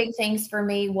one of the big things for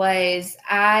me was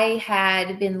I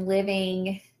had been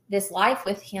living this life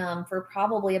with him for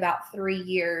probably about 3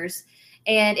 years.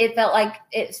 And it felt like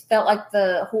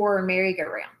the horror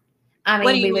merry-go-round. I mean,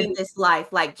 what do you mean this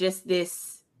life? Like just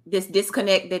this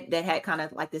disconnect that had kind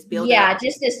of like this build up? Yeah,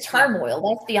 just this turmoil.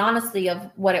 That's the honesty of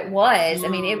what it was. I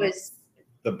mean, it was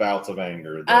the bouts of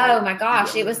anger. Oh my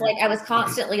gosh. It was like I was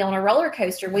constantly on a roller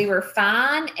coaster. We were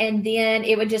fine. And then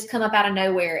it would just come up out of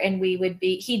nowhere and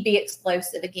he'd be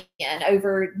explosive again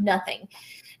over nothing.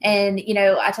 And,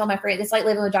 I told my friend, it's like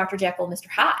living with Dr. Jekyll and Mr.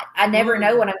 Hyde. I never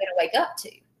know what I'm going to wake up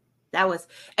to. I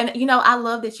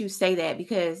love that you say that,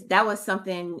 because that was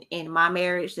something in my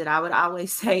marriage that I would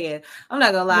always say. And I'm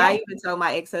not gonna lie, I even told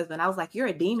my ex-husband, I was like, you're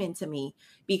a demon to me,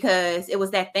 because it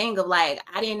was that thing of like,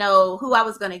 I didn't know who I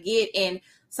was going to get. And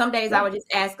some days I would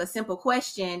just ask a simple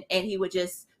question and he would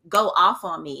just go off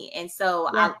on me. And so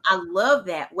I love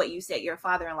that what you said, your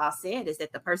father-in-law said, is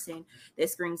that the person that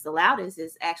screams the loudest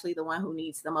is actually the one who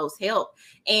needs the most help.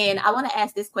 And I want to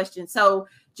ask this question. So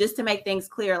just to make things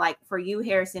clear, like for you,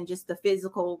 Harrison, just the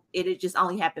physical, it just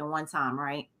only happened one time,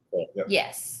 right?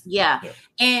 Yes. Yeah.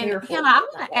 And Hannah, I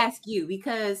want to ask you,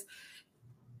 because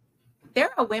there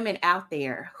are women out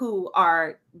there who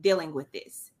are dealing with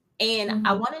this. And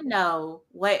I want to know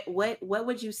what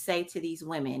would you say to these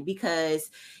women? Because,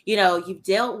 you've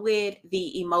dealt with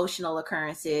the emotional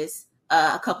occurrences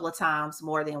a couple of times,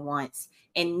 more than once.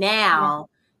 And now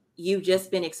you've just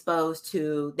been exposed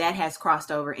to that has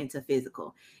crossed over into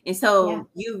physical. And so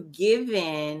you've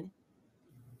given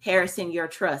Harrison your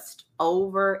trust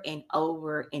over and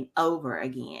over and over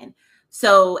again.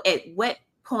 So at what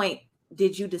point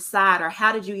did you decide, or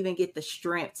how did you even get the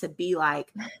strength to be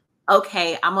like,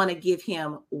 okay, I'm going to give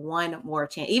him one more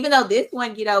chance, even though this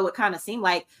one, would kind of seem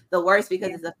like the worst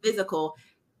because it's a physical.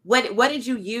 What did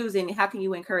you use, and how can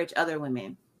you encourage other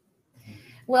women?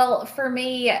 Well, for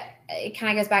me, it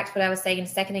kind of goes back to what I was saying a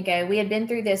second ago. We had been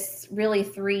through this really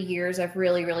 3 years of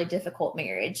really, really difficult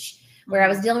marriage where I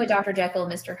was dealing with Dr. Jekyll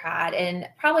and Mr. Hyde. And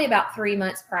probably about 3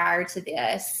 months prior to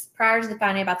the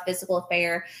finding about the physical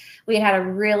affair, we had a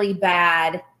really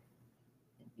bad,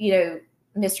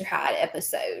 Mr. Hyde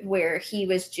episode where he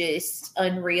was just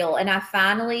unreal. And I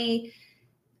finally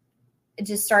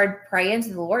just started praying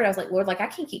to the Lord. I was like, Lord, I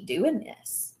can't keep doing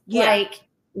this. Like,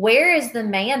 where is the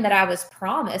man that I was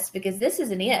promised? Because this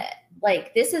isn't it.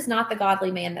 Like, this is not the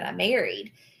godly man that I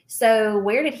married. So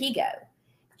where did he go?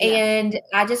 And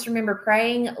I just remember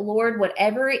praying, Lord,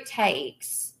 whatever it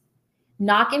takes,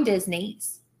 knock him to his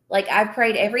knees. Like, I've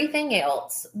prayed everything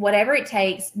else, whatever it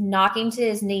takes, knock him to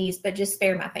his knees, but just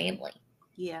spare my family.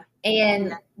 Yeah.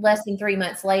 And less than 3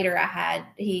 months later, I had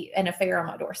an affair on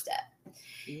my doorstep.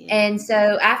 Yeah. And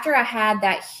so after I had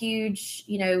that huge,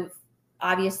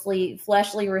 obviously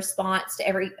fleshly response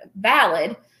to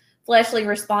valid fleshly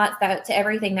response to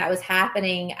everything that was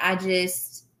happening, I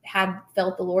just had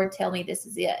felt the Lord tell me, this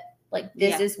is it. Like,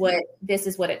 this is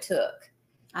what it took.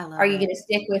 I love Are you that. going to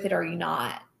stick with it or are you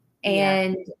not? Yeah.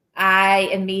 And I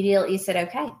immediately said,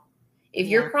 okay, if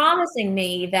Yeah. you're promising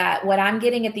me that what I'm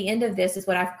getting at the end of this is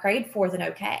what I've prayed for, then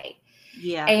okay.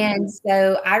 Yeah. And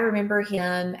so I remember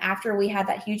him, after we had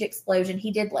that huge explosion,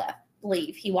 he did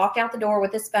leave. He walked out the door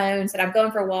with his phone, said, I'm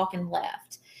going for a walk, and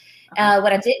left. Okay.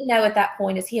 What I didn't know at that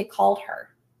point is he had called her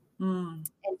Mm.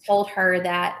 and told her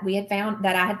that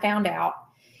I had found out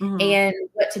Mhm. and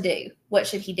what to do. What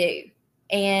should he do?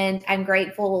 And I'm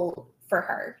grateful for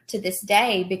her to this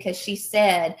day, because she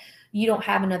said, you don't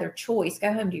have another choice.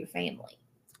 Go home to your family.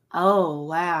 Oh,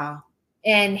 wow.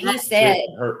 And he said,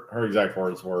 her exact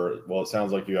words were, well, it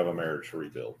sounds like you have a marriage to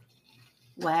rebuild.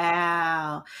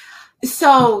 Wow.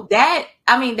 So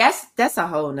that's a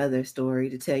whole nother story,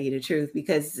 to tell you the truth,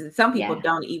 because some people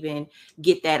don't even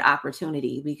get that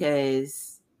opportunity,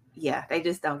 because they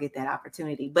just don't get that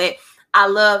opportunity. But I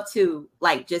love to,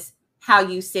 like, just how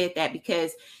you said that,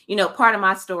 because, part of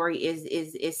my story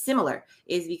is similar,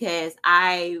 is because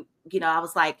I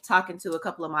was like talking to a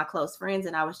couple of my close friends,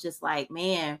 and I was just like,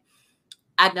 man,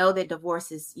 I know that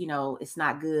divorce is, it's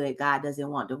not good. God doesn't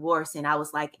want divorce. And I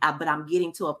was like, but I'm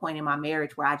getting to a point in my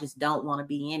marriage where I just don't want to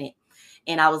be in it.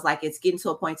 And I was like, it's getting to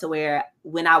a point to where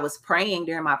when I was praying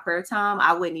during my prayer time,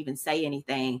 I wouldn't even say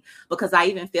anything, because I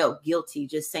even felt guilty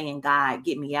just saying, God,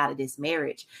 get me out of this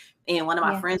marriage. And one of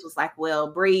my friends was like, well,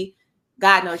 Bree,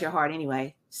 God knows your heart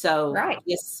anyway. So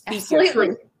just speak your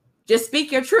truth. Just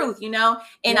speak your truth, And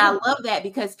I love that,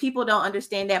 because people don't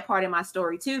understand that part of my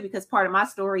story too, because part of my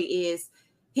story is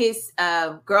his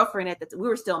girlfriend we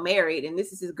were still married, and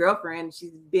this is his girlfriend.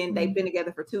 They've been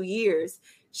together for 2 years.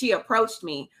 She approached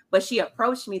me, but she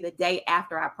approached me the day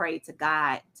after I prayed to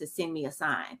God to send me a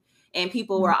sign. And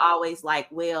people were always like,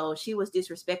 well, she was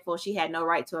disrespectful. She had no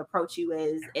right to approach you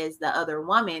as the other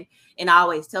woman. And I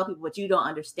always tell people, what you don't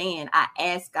understand, I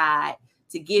asked God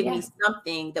to give me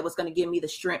something that was going to give me the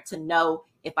strength to know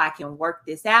if I can work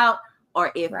this out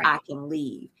or if I can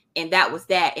leave. And that was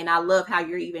that. And I love how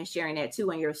you're even sharing that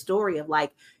too in your story of,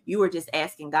 like, you were just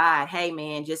asking God, hey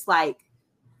man, just like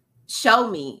show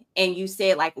me. And you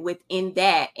said, like, within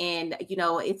that, and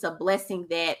it's a blessing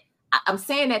that I'm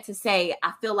saying that to say,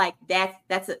 I feel like that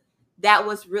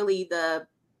was really the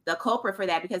culprit for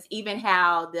that, because even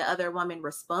how the other woman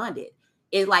responded,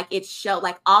 it showed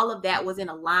like all of that was in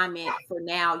alignment for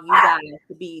now you guys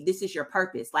to be, this is your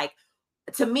purpose. Like,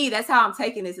 to me, that's how I'm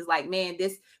taking this, is like, man,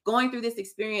 this going through this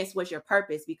experience was your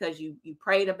purpose, because you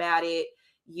prayed about it,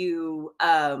 you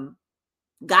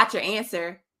got your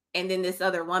answer, and then this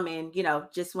other woman,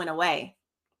 just went away.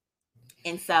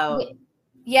 And so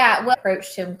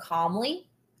approached him calmly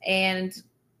and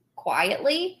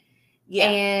quietly.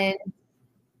 And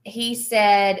he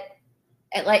said,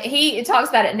 like, he talks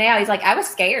about it now, he's like, I was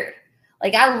scared.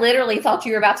 Like, I literally thought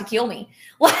you were about to kill me.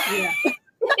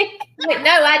 Like,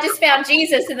 no, I just found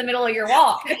Jesus in the middle of your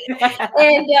walk.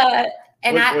 And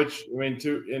which I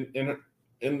mean,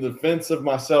 in defense of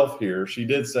myself here, she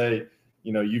did say,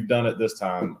 you've done it this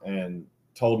time, and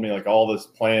told me like all this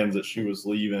plans that she was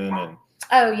leaving. And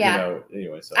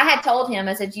anyway, so I had told him,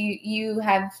 I said, you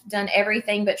have done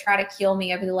everything but try to kill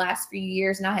me over the last few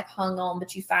years, and I have hung on,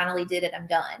 but you finally did it. I'm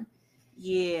done.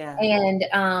 Yeah. And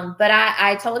but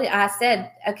I told him, I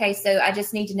said, okay, so I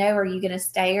just need to know, are you going to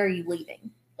stay or are you leaving?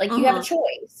 Like, you have a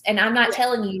choice, and I'm not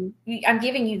telling you, I'm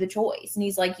giving you the choice. And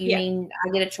he's like, you mean I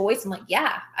get a choice? I'm like,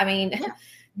 yeah. I mean,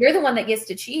 you're the one that gets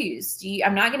to choose.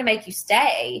 I'm not going to make you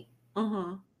stay,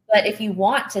 but if you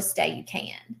want to stay, you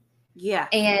can. Yeah.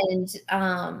 And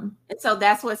so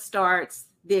that's what starts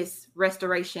this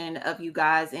restoration of you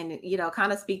guys, and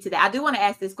kind of speak to that. I do want to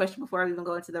ask this question before we even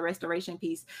go into the restoration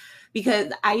piece,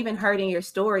 because I even heard in your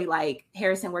story, like,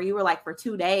 Harrison, where you were like, for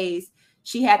 2 days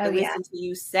she had to listen to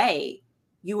you say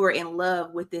you were in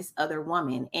love with this other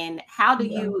woman. And how do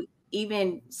you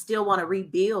even still want to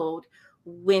rebuild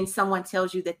when someone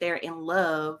tells you that they're in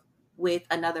love with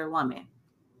another woman?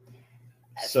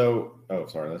 So,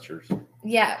 sorry, that's yours.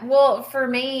 Yeah. Well, for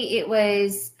me, it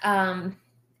was,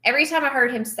 every time I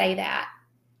heard him say that,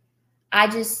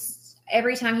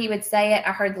 every time he would say it,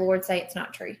 I heard the Lord say, it's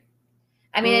not true.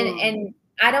 I mean, and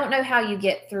I don't know how you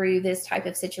get through this type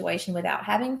of situation without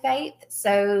having faith.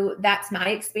 So that's my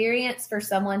experience. For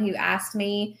someone who asked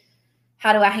me,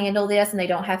 how do I handle this? And they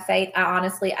don't have faith, I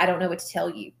don't know what to tell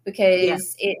you,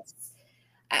 because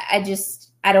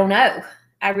I don't know.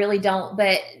 I really don't.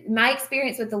 But my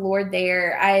experience with the Lord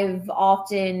there, I've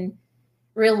often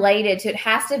related to, it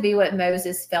has to be what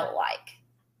Moses felt like,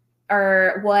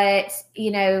 or what,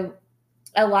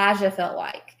 Elijah felt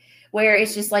like, where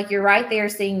it's just like you're right there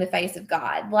seeing the face of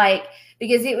God, like,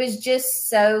 because it was just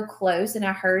so close and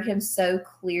I heard him so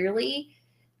clearly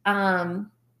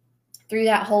through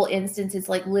that whole instance. It's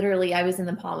like literally I was in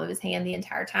the palm of his hand the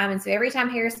entire time. And so every time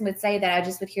Harrison would say that, I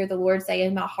just would hear the Lord say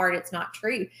in my heart, it's not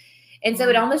true. And so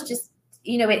it almost just,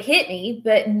 it hit me,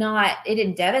 but it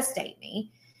didn't devastate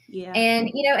me. Yeah. And,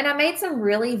 and I made some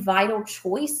really vital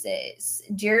choices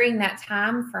during that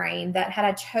time frame that had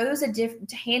I chose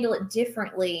to handle it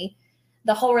differently,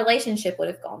 the whole relationship would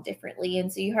have gone differently.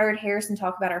 And so you heard Harrison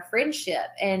talk about our friendship.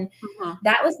 And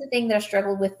that was the thing that I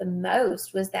struggled with the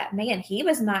most, was that, man, he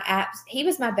was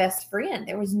my best friend.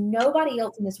 There was nobody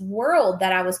else in this world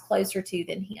that I was closer to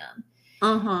than him.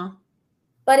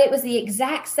 But it was the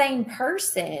exact same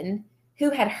person who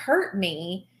had hurt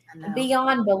me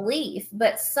beyond belief.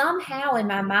 But somehow in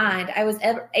my mind, I was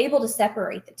able to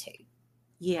separate the two.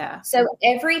 Yeah. So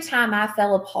every time I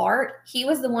fell apart, he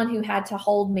was the one who had to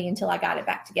hold me until I got it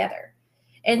back together.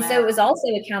 And so it was also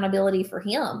accountability for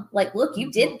him. Like, look,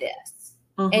 you did this.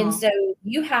 And so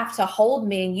you have to hold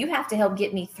me and you have to help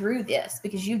get me through this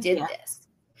because you did this.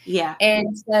 Yeah.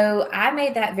 And so I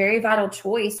made that very vital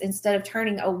choice. Instead of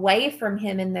turning away from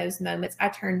him in those moments, I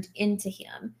turned into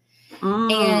him.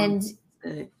 And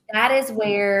that is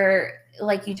where,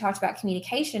 like you talked about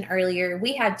communication earlier,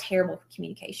 we had terrible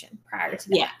communication prior to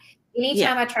that.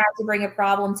 Anytime I tried to bring a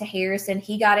problem to Harrison,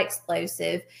 he got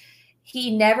explosive.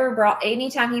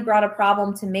 Anytime he brought a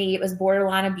problem to me, it was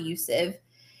borderline abusive.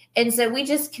 And so we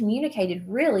just communicated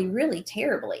really, really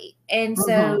terribly. And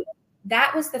so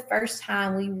that was the first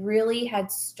time we really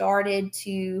had started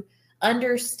to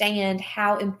understand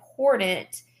how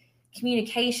important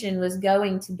communication was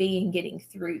going to be in getting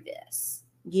through this.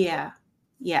 Yeah.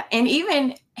 Yeah. And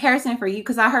even Harrison, for you,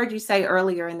 because I heard you say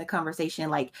earlier in the conversation,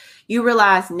 like, you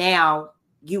realize now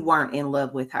you weren't in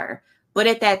love with her. But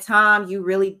at that time, you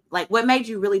really, like, what made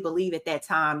you really believe at that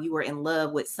time you were in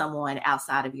love with someone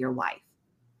outside of your wife?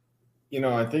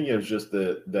 I think it was just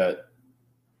that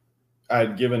I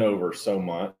had given over so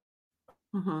much.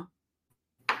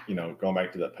 Going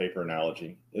back to that paper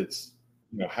analogy, it's,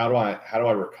 how do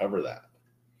I recover that?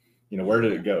 Where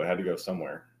did it go? It had to go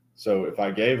somewhere. So if I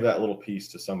gave that little piece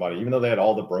to somebody, even though they had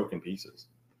all the broken pieces,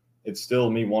 it's still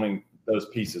me wanting those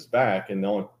pieces back. And the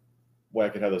only way I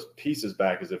could have those pieces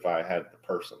back is if I had the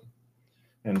person.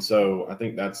 And so I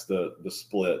think that's the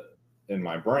split in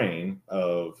my brain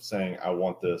of saying, I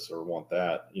want this or want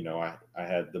that. I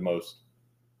had the most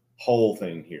whole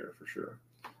thing here for sure.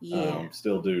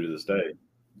 Still do to this day,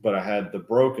 but I had the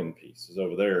broken pieces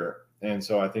over there. And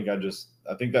so I think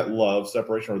that love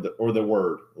separation or the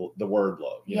word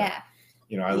love.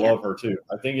 I love her too.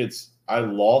 I think I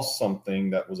lost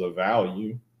something that was of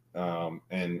value,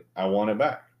 and I want it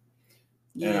back,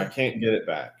 and I can't get it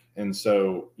back. And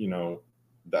so,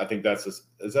 I think does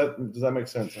that make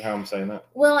sense how I'm saying that?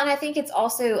 Well, and I think it's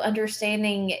also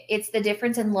understanding it's the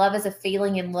difference in love as a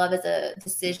feeling and love as a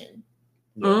decision.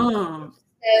 So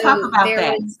talk about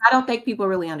that. I don't think people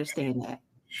really understand that.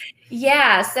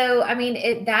 Yeah. So, I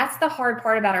mean, that's the hard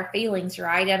part about our feelings,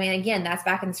 right? I mean, again, that's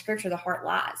back in the scripture, the heart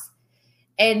lies.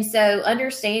 And so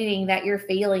understanding that your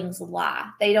feelings lie,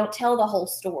 they don't tell the whole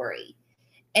story.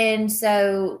 And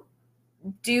so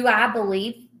do I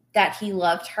believe that he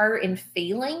loved her in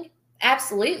feeling?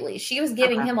 Absolutely. She was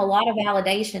giving him a lot of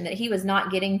validation that he was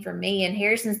not getting from me. And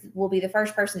Harrison will be the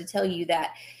first person to tell you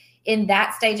that in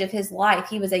that stage of his life,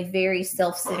 he was a very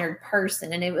self-centered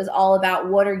person, and it was all about,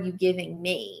 what are you giving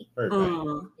me? Very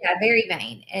vain. Yeah, very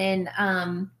vain. And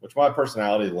which my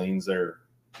personality leans there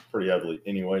pretty heavily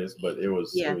anyways, but it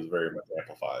was very much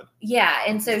amplified. Yeah.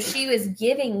 And so she was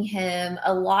giving him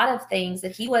a lot of things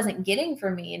that he wasn't getting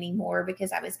from me anymore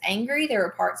because I was angry. There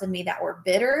were parts of me that were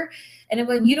bitter. And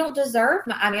when you don't deserve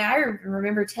I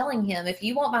remember telling him, if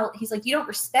you want he's like, you don't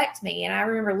respect me. And I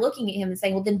remember looking at him and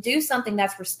saying, well, then do something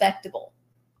that's respectable,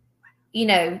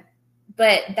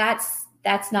 but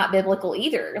that's not biblical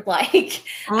either. Like,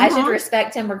 I should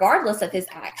respect him regardless of his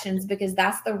actions, because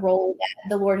that's the role that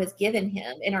the Lord has given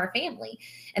him in our family.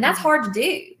 And that's hard to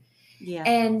do. Yeah.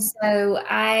 And so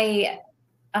I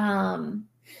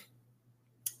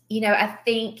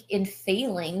think in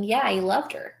feeling, he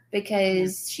loved her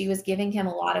because she was giving him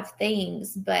a lot of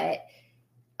things, but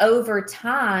over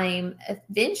time,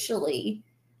 eventually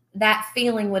that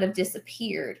feeling would have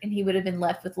disappered and he would have been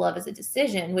left with love as a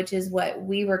decision, which is what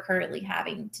we were currently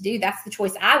having to do. That's the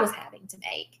choice I was having to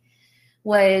make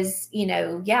was,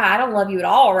 I don't love you at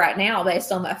all right now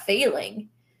based on my feeling,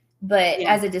 But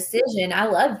Yeah. as a decision, I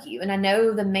love you and I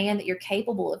know the man that you're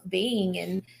capable of being.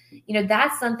 And,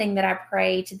 that's something that I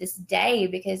pray to this day,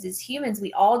 because as humans,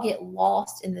 we all get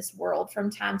lost in this world from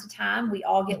time to time. We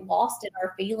all get lost in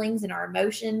our feelings and our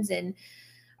emotions and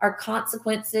our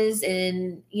consequences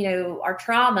and, our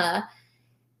trauma.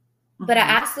 But I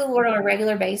ask the Lord on a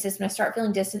regular basis when I start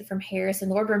feeling distant from Harrison,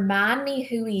 Lord, remind me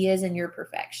who he is in your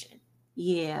perfection.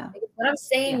 Yeah. Because what I'm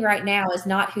saying right now is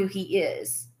not who he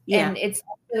is. Yeah. And it's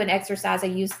also an exercise I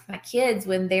use with my kids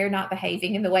when they're not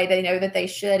behaving in the way they know that they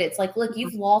should. It's like, look,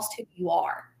 you've lost who you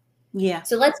are. Yeah.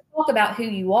 So let's talk about who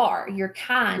you are. You're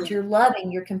kind, you're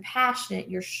loving, you're compassionate,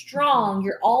 you're strong,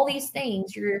 you're all these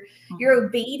things. You're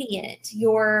obedient,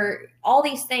 you're all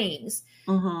these things.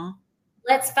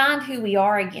 Let's find who we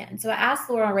are again. So I ask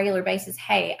the Lord on a regular basis,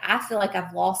 hey, I feel like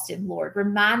I've lost him, Lord.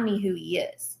 Remind me who he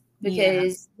is.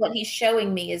 Because what he's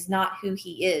showing me is not who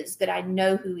he is, but I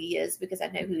know who he is because I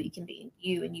know who he can be in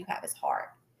you, and you have his heart.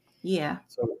 Yeah.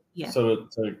 So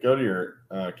to go to your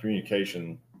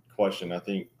communication question, I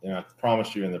think, I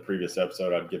promised you in the previous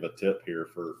episode I'd give a tip here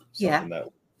for something that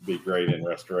would be great in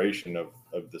restoration of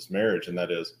this marriage, and that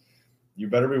is, you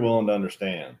better be willing to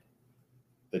understand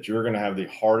that you're going to have the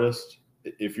hardest.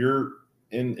 If you're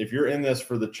in this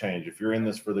for the change, if you're in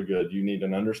this for the good, you need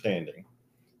an understanding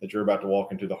that you're about to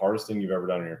walk into the hardest thing you've ever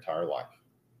done in your entire life.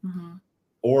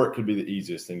 Or it could be the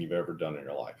easiest thing you've ever done in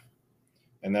your life.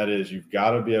 And that is, you've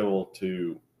got to be able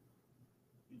to,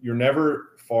 you're never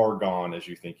far gone as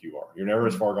you think you are. You're never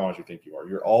as far gone as you think you are.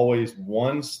 You're always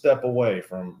one step away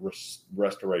from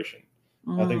restoration.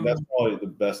 I think that's probably the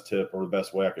best tip, or the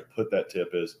best way I could put that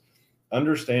tip, is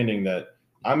understanding that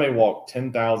I may walk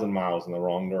 10,000 miles in the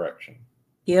wrong direction.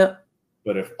 Yep.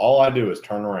 But if all I do is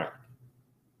turn around,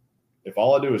 if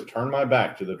all I do is turn my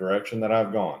back to the direction that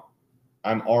I've gone,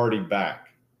 I'm already back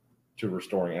to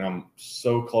restoring, and I'm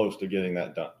so close to getting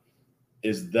that done.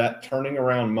 Is that turning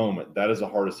around moment, that is the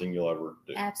hardest thing you'll ever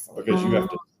do. Absolutely. Because you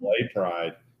have to lay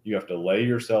pride, you have to lay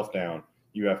yourself down,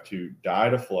 you have to die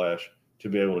to flesh to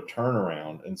be able to turn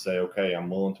around and say, okay, I'm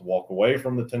willing to walk away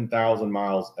from the 10,000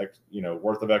 miles,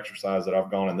 worth of exercise that I've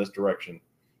gone in this direction,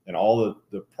 and all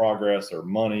the progress or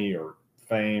money or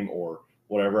fame or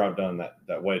whatever I've done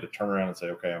that way, to turn around and say,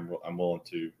 okay, I'm willing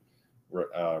to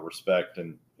respect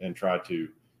and try to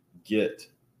get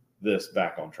this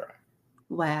back on track.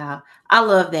 Wow. I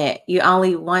love that. You're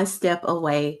only one step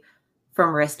away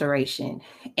from restoration.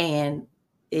 And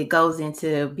it goes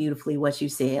into beautifully what you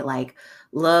said, like,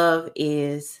 love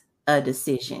is a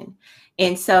decision.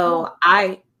 And so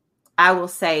I will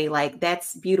say, like,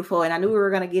 that's beautiful. And I knew we were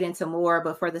going to get into more,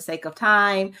 but for the sake of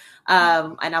time,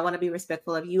 and I want to be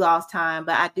respectful of you all's time,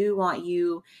 but I do want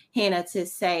you, Hannah, to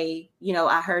say,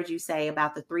 I heard you say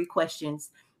about the 3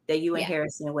 questions that you and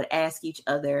Harrison would ask each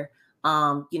other,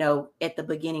 at the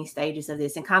beginning stages of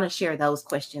this, and kind of share those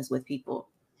questions with people.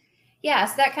 Yeah,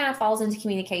 so that kind of falls into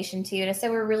communication too. And I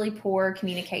said we're really poor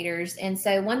communicators. And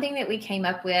so one thing that we came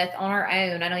up with on our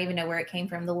own, I don't even know where it came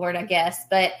from, the Lord, I guess,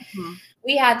 but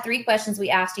we had 3 questions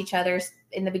we asked each other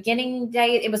in the beginning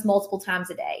day. It was multiple times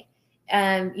a day.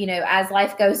 As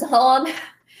life goes on,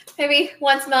 maybe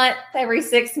once a month, every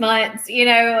 6 months,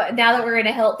 now that we're in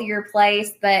a healthier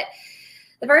place. But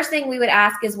the first thing we would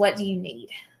ask is, what do you need?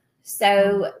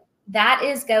 So that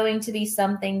is going to be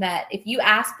something that if you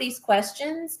ask these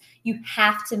questions, you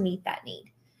have to meet that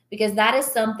need, because that is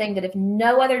something that if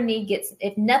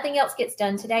nothing else gets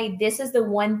done today, this is the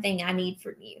one thing I need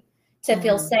from you to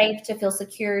feel safe, to feel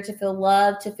secure, to feel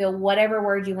loved, to feel whatever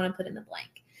word you want to put in the blank.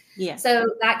 Yeah. So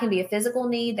that can be a physical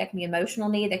need, that can be emotional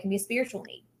need, that can be a spiritual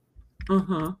need.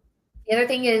 The other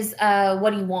thing is,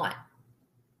 what do you want?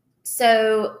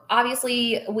 So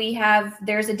obviously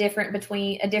there's a difference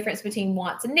between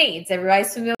wants and needs.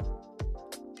 Everybody's familiar.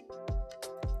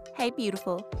 Hey,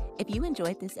 beautiful. If you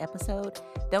enjoyed this episode,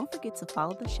 don't forget to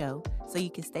follow the show so you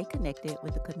can stay connected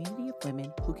with a community of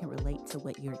women who can relate to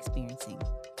what you're experiencing.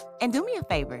 And do me a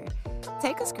favor,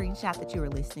 take a screenshot that you were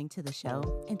listening to the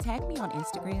show and tag me on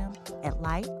Instagram at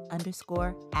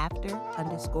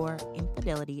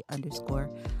life_after_infidelity_.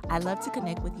 I'd love to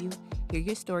connect with you, hear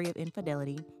your story of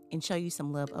infidelity, and show you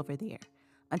some love over there.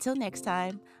 Until next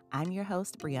time, I'm your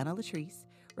host, Brianna Latrice,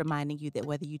 reminding you that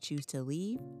whether you choose to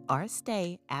leave or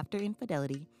stay after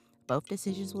infidelity, both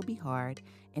decisions will be hard,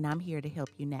 and I'm here to help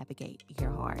you navigate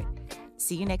your hard.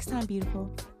 See you next time,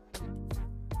 beautiful.